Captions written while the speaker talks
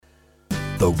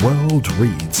The world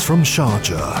reads from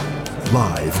Sharjah.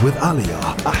 Live with Alia,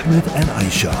 Ahmed and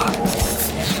Aisha.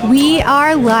 We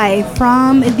are live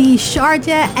from the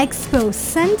Sharjah Expo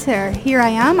Center. Here I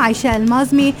am, Aisha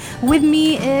Al-Mazmi. With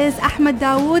me is Ahmed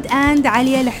Dawood and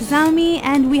Alia Al-Hzami.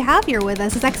 And we have here with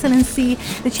us His Excellency,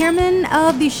 the Chairman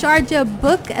of the Sharjah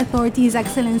Book Authority, His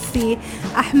Excellency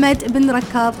Ahmed bin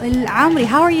Rakab Al-Amri.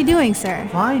 How are you doing, sir?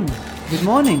 Fine. Good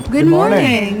morning. Good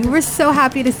morning. We're so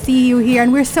happy to see you here,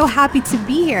 and we're so happy to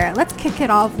be here. Let's kick it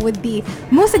off with the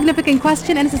most significant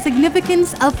question, and it's the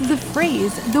significance of the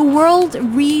phrase, the world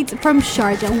reads from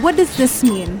Sharjah. What does this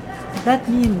mean? That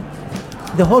means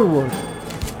the whole world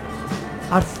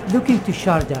are looking to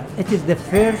Sharjah. It is the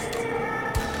first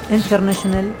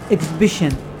international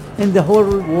exhibition in the whole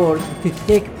world to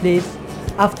take place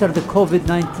after the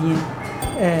COVID-19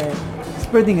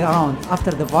 spreading around,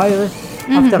 after the virus.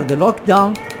 After the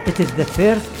lockdown, it is the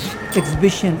first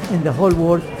exhibition in the whole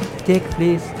world to take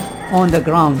place on the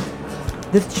ground.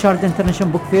 This Sharjah International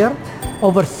Book Fair,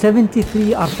 over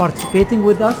 73 are participating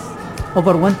with us.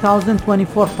 Over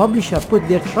 1,024 publishers put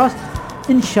their trust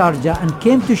in Sharjah and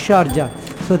came to Sharjah.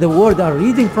 So the world are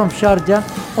reading from Sharjah.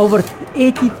 Over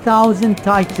 80,000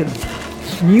 titles,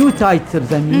 new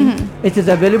titles, It is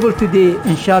available today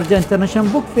in Sharjah International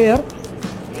Book Fair.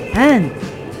 And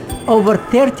over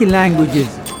 30 languages,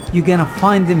 you're gonna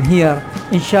find them here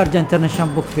in Sharjah International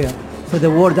Book Fair. So the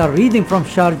world are reading from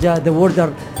Sharjah, the world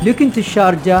are looking to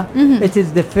Sharjah. It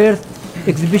is the first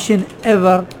exhibition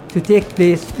ever to take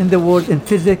place in the world in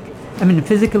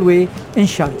physical way in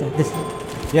Sharjah.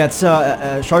 Yeah, it's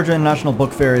Sharjah International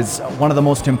Book Fair is one of the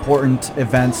most important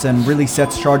events and really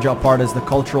sets Sharjah apart as the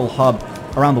cultural hub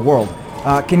around the world.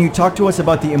 Can you talk to us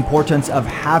about the importance of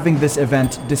having this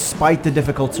event despite the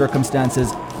difficult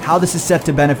circumstances, how this is set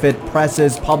to benefit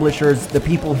presses, publishers, the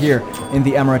people here in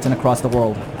the Emirates and across the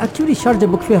world? Actually, Sharjah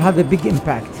Book Fair have a big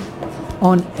impact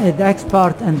on the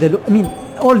expat and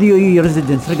all the UAE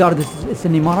residents, regardless if it's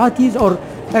an Emiratis or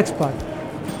expat.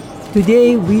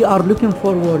 Today, we are looking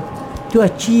forward to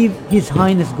achieve His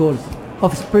Highness goals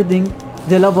of spreading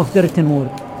the love of the written word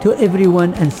to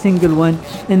everyone and single one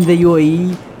in the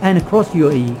UAE and across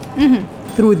UAE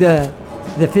through the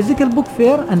physical book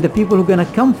fair and the people who are going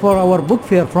to come for our book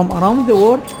fair from around the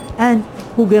world and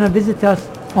who are going to visit us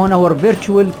on our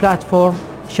virtual platform,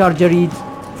 Sharjah Reads,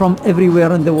 from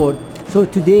everywhere in the world. So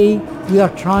today we are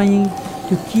trying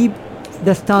to keep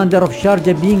the standard of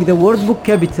Sharjah being the world book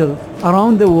capital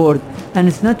around the world, and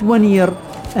it's not 1 year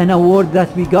an award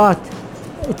that we got.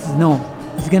 It's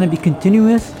going to be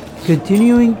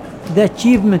continuing the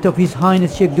achievement of His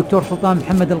Highness Sheikh Dr. Sultan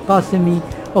Muhammad Al-Qasimi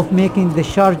of making the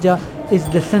Sharjah is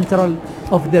the central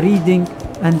of the reading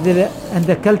and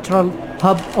the cultural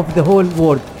hub of the whole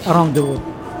world, around the world.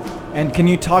 And can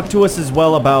you talk to us as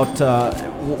well about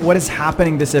what is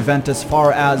happening this event as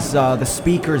far as the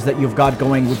speakers that you've got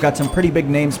going? We've got some pretty big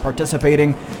names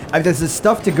participating. This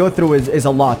stuff to go through is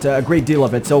a lot, a great deal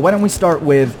of it. So why don't we start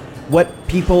with what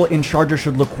people in Sharjah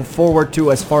should look forward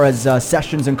to as far as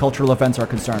sessions and cultural events are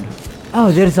concerned? Oh,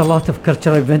 there's a lot of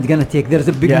cultural events gonna take. There's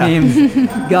a big names.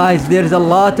 Guys, there's a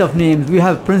lot of names. We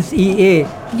have Prince EA.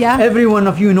 Yeah. Every one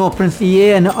of you know Prince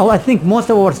EA, and I think most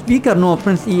of our speakers know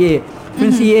Prince EA.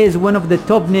 Prince EA is one of the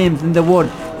top names in the world.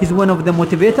 He's one of the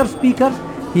motivator speakers.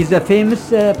 He's a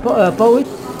famous poet,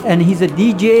 and he's a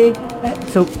DJ.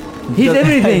 So he's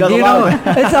everything,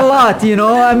 It's a lot,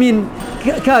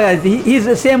 guys, he's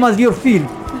the same as your field.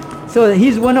 So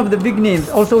he's one of the big names.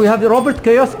 Also, we have Robert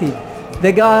Kiyosaki.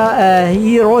 The guy,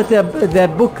 he wrote the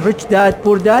book Rich Dad,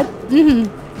 Poor Dad.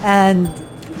 And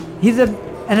he's a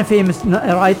famous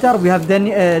writer. We have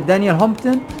Daniel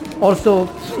Hampton. Also,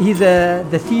 he's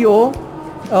the CEO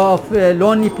of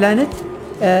Lonely Planet.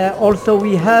 Also,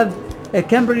 we have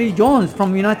Kimberly Jones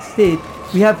from United States.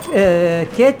 We have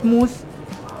Kate Moose.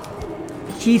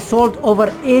 She sold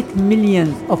over 8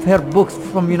 million of her books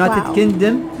from United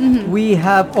Kingdom. We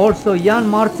have also Jan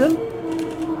Martel.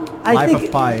 Life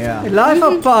of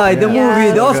Pi, the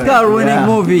movie, the Oscar-winning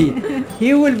movie.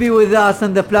 He will be with us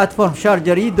on the platform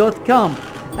sharjahread.com.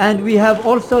 And we have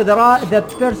also the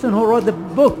person who wrote the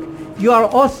book, You Are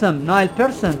Awesome, Niall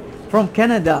Pearson from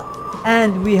Canada.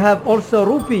 And we have also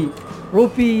Rupi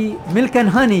Milk and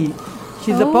Honey.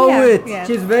 She's a poet. Yeah.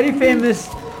 She's very famous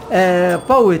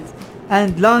poet.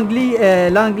 And Long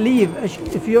Leave,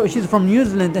 she's from New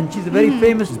Zealand and she's a very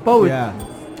famous poet. Yeah.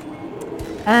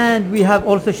 And we have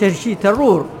also Sharjah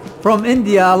Tarur from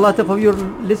India. A lot of your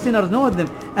listeners know them.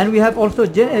 And we have also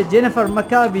Jennifer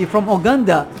Maccabi from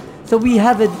Uganda. So we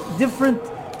have a different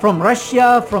from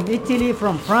Russia, from Italy,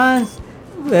 from France,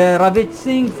 Ravit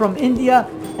Singh from India.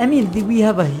 We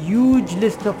have a huge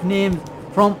list of names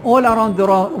from all around the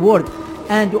world.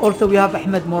 And also we have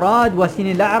Ahmed Murad,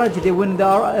 Wasin Al-A'raj. They win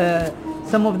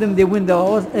some of them they win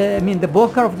the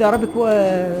Booker of the Arabic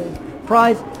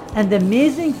prize. And the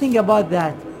amazing thing about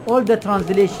that, all the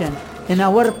translation in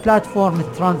our platform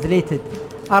is translated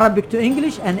Arabic to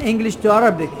English and English to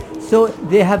Arabic. So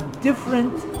they have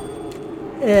different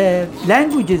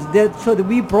languages. So that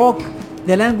we broke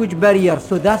the language barrier.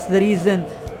 So that's the reason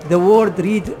the world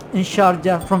read in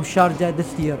Sharjah, from Sharjah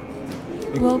this year.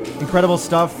 Well, incredible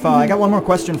stuff. I got one more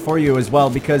question for you as well,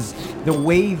 because the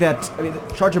way that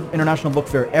Sharjah International Book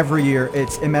Fair, every year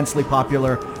it's immensely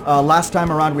popular. Last time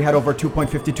around we had over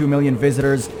 2.52 million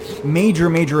visitors.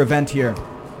 Major event here.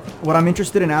 What I'm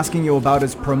interested in asking you about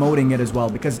is promoting it as well,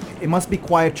 because it must be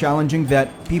quite challenging that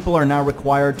people are now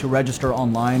required to register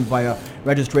online via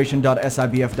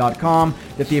registration.sibf.com,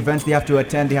 that the events they have to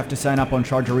attend, they have to sign up on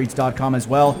sharjahreads.com as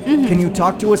well. Mm-hmm. Can you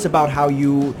talk to us about how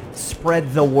you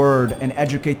spread the word and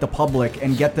educate the public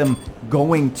and get them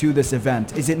going to this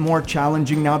event? Is it more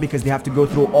challenging now because they have to go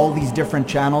through all these different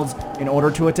channels in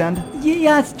order to attend?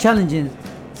 Yeah, it's challenging.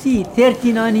 See,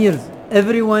 39 years,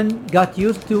 everyone got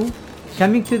used to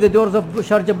coming to the doors of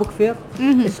Sharjah Book Fair.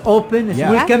 Mm-hmm. It's open, it's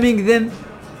welcoming them.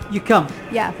 You come.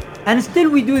 Yeah. And still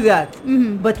we do that.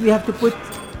 Mm-hmm. But we have to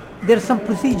there's some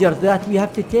procedures that we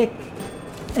have to take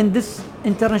in this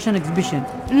international exhibition.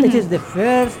 Mm-hmm. It is the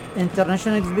first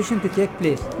international exhibition to take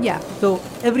place. Yeah. So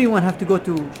everyone have to go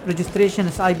to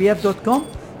registration@sibf.com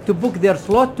to book their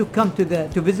slot to come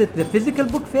to visit the physical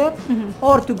book fair,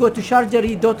 or to go to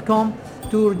sharjahread.com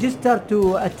to register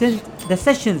to attend the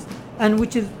sessions, and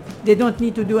which is they don't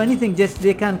need to do anything, just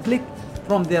they can click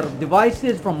from their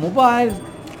devices, from mobiles,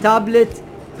 tablet,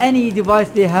 any device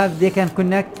they have, they can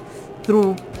connect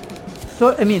through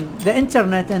the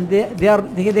internet, and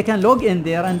they can log in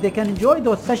there and they can enjoy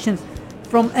those sessions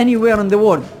from anywhere in the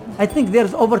world. I think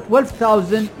there's over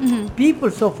 12,000 people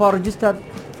so far registered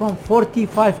from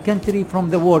 45 countries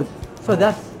from the world. So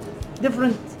that's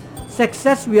different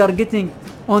success we are getting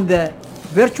on the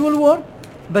virtual world.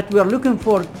 But we are looking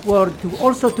forward to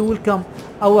also to welcome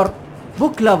our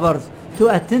book lovers to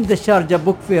attend the Sharjah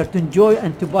Book Fair, to enjoy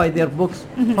and to buy their books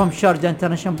from Sharjah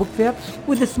International Book Fair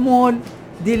with a small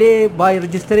delay by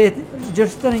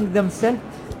registering themselves,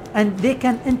 and they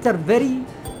can enter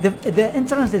the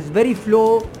entrance is very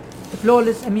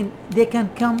flawless. I mean, they can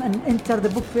come and enter the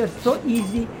book fair so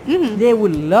easy. They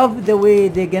will love the way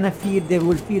they're gonna feel. They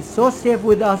will feel so safe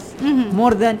with us,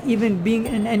 more than even being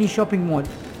in any shopping mall.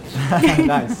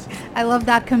 Nice. I love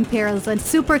that comparison.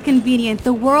 Super convenient.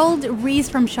 The world reads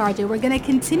from Sharjah. We're going to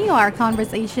continue our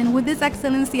conversation with His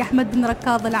Excellency Ahmed bin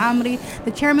Rakkab Al Amri,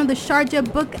 the chairman of the Sharjah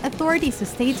Book Authority. So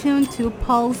stay tuned to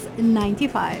Pulse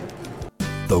 95.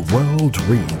 The world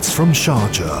reads from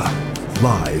Sharjah.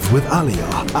 Live with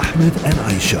Aliyah, Ahmed and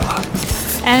Aisha.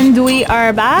 And we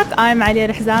are back. I'm Aliyah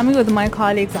Al-Hizami with my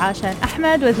colleagues Aisha and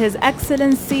Ahmed, with His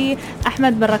Excellency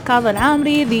Ahmed bin Rakkab Al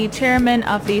Amri, the chairman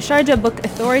of the Sharjah Book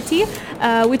Authority.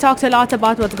 We talked a lot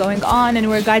about what's going on, and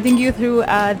we're guiding you through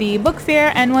the book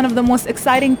fair. And one of the most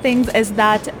exciting things is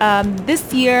that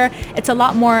this year it's a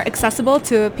lot more accessible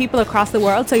to people across the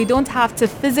world, so you don't have to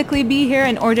physically be here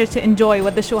in order to enjoy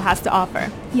what the show has to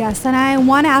offer. Yes, and I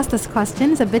want to ask this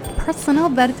question. It's a bit personal,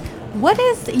 but what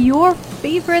is your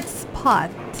favorite spot?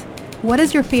 What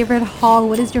is your favorite hall?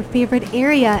 What is your favorite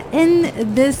area in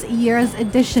this year's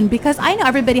edition? Because I know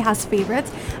everybody has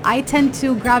favorites. I tend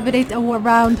to gravitate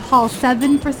around Hall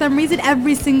 7 for some reason.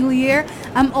 Every single year,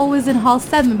 I'm always in Hall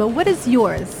 7. But what is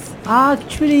yours?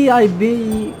 Actually, I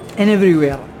be in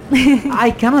everywhere.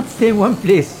 I cannot stay in one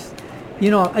place.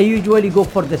 I usually go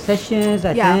for the sessions,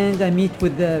 attend, I meet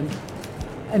with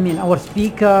our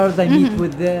speakers, I meet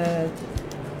with the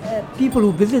people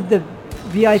who visit the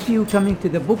VIP who coming to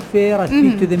the book fair. I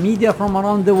speak to the media from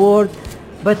around the world,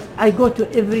 but I go to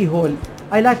every hall.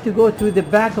 I like to go to the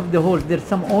back of the hall. There's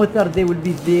some authors, they will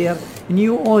be there,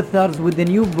 new authors with the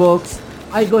new books.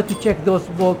 I go to check those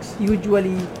books.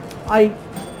 Usually, I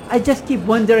just keep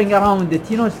wandering around it.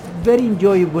 It's very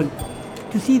enjoyable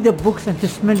to see the books and to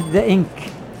smell the ink.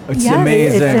 It's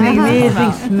amazing. It's an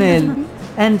amazing smell.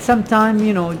 And sometimes,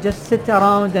 just sit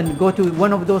around and go to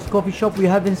one of those coffee shops we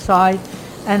have inside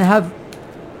and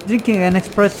drinking an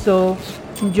espresso,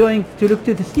 enjoying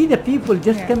to see the people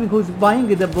just coming who's buying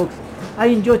the books. I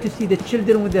enjoy to see the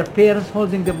children with their parents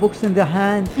holding the books in their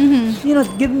hand.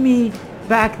 Give me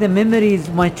back the memories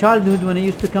of my childhood when I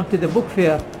used to come to the book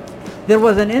fair. There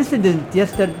was an incident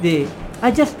yesterday.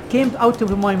 I just came out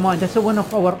of my mind. I saw one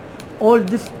of our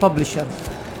oldest publishers.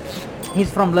 He's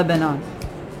from Lebanon.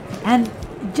 And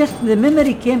just the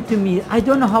memory came to me. I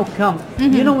don't know how come.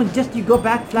 When just you go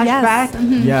back, flashback.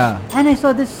 Yeah. And I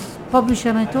saw this publisher,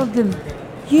 and I told them,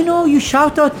 you know, you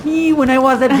shout at me when I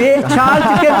was a child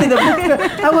to get to the book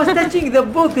fair. I was touching the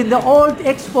book in the old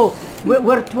expo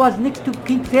where it was next to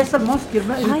King Faisal Mosque.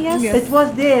 Yes. It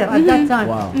was there at that time.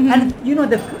 Wow. And you know,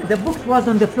 the book was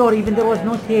on the floor, even there was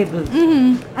no tables.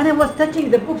 And I was touching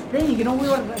the books, playing. You know, we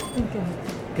were, I think,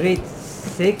 grade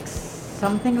 6,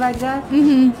 something like that.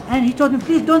 And he told me,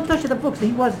 please don't touch the books.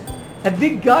 He was a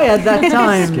big guy at that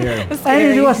time. Scary.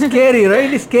 And it was scary,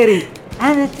 really scary.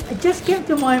 And it just came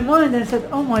to my mind, and I said,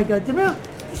 oh my God, remember?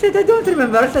 He said, I don't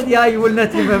remember. I said, yeah, you will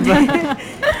not remember.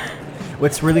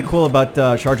 What's really cool about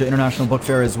Sharjah International Book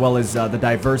Fair as well is the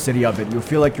diversity of it. You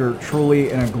feel like you're truly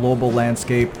in a global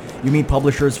landscape. You meet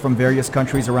publishers from various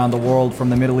countries around the world, from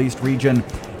the Middle East region.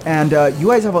 And you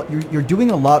guys you're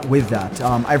doing a lot with that.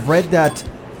 I've read that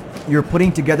you're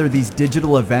putting together these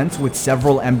digital events with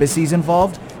several embassies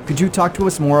involved. Could you talk to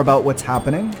us more about what's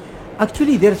happening?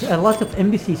 Actually, there's a lot of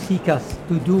embassies seek us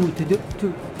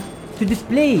to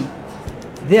display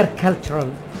their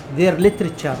cultural, their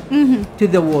literature to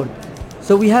the world.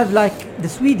 So we have like the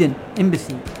Sweden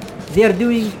embassy. They are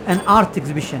doing an art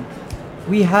exhibition.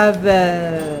 We have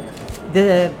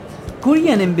the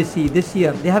Korean embassy this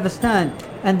year. They have a stand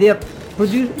and they're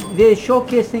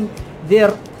showcasing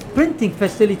their printing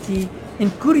facility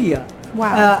in Korea.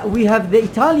 Wow. We have the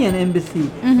Italian embassy.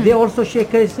 They also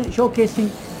showcasing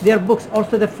their books.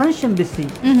 Also the French embassy.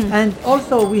 And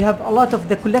also we have a lot of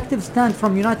the collective stand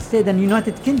from United States and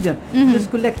United Kingdom. This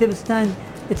collective stand,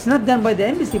 it's not done by the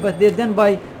embassy, but they're done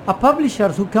by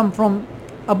publishers who come from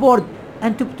aboard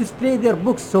and to display their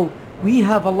books. So we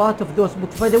have a lot of those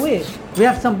books. By the way, we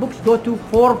have some books go to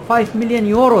 4 or 5 million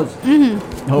euros.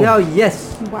 Oh. Yeah,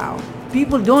 yes. Wow.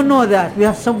 People don't know that. We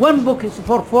have one book is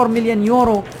for 4 million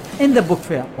euro in the book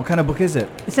fair. What kind of book is it?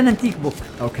 It's an antique book.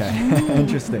 Okay,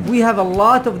 interesting. We have a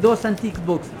lot of those antique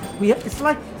books. It's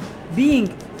like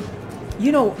being,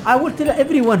 you know, I will tell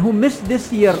everyone who missed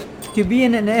this year to be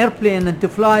in an airplane and to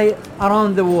fly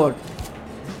around the world,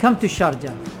 come to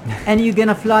Sharjah. And you're going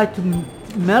to fly to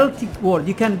melting world.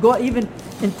 You can go even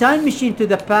in time machine to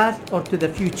the past or to the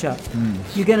future.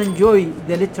 You can enjoy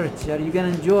the literature. You can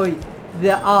enjoy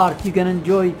the art. You can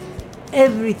enjoy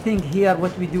everything here,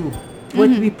 what we do, what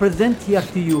we present here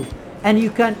to you. And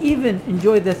you can even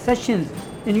enjoy the sessions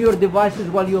in your devices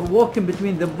while you're walking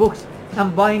between the books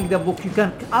and buying the book. You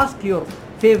can ask your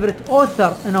favorite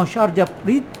author on our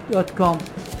sharjahread.com,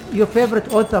 your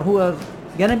favorite author who is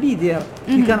gonna be there.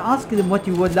 You can ask them what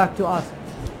you would like to ask.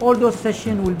 All those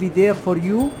sessions will be there for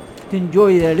you to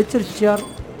enjoy the literature,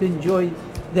 to enjoy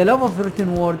the love of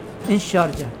written word in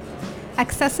Sharjah.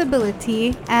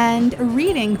 Accessibility and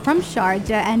reading from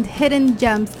Sharjah and hidden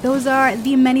gems. Those are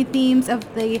the many themes of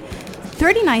the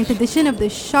 39th edition of the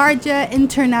Sharjah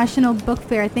International Book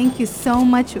Fair. Thank you so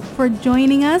much for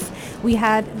joining us. We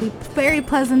had the very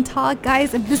pleasant talk.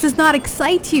 Guys, if this does not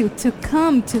excite you to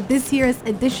come to this year's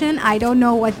edition, I don't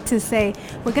know what to say.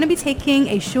 We're going to be taking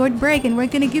a short break and we're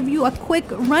going to give you a quick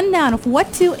rundown of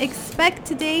what to expect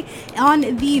today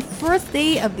on the first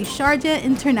day of the Sharjah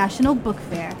International Book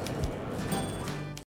Fair.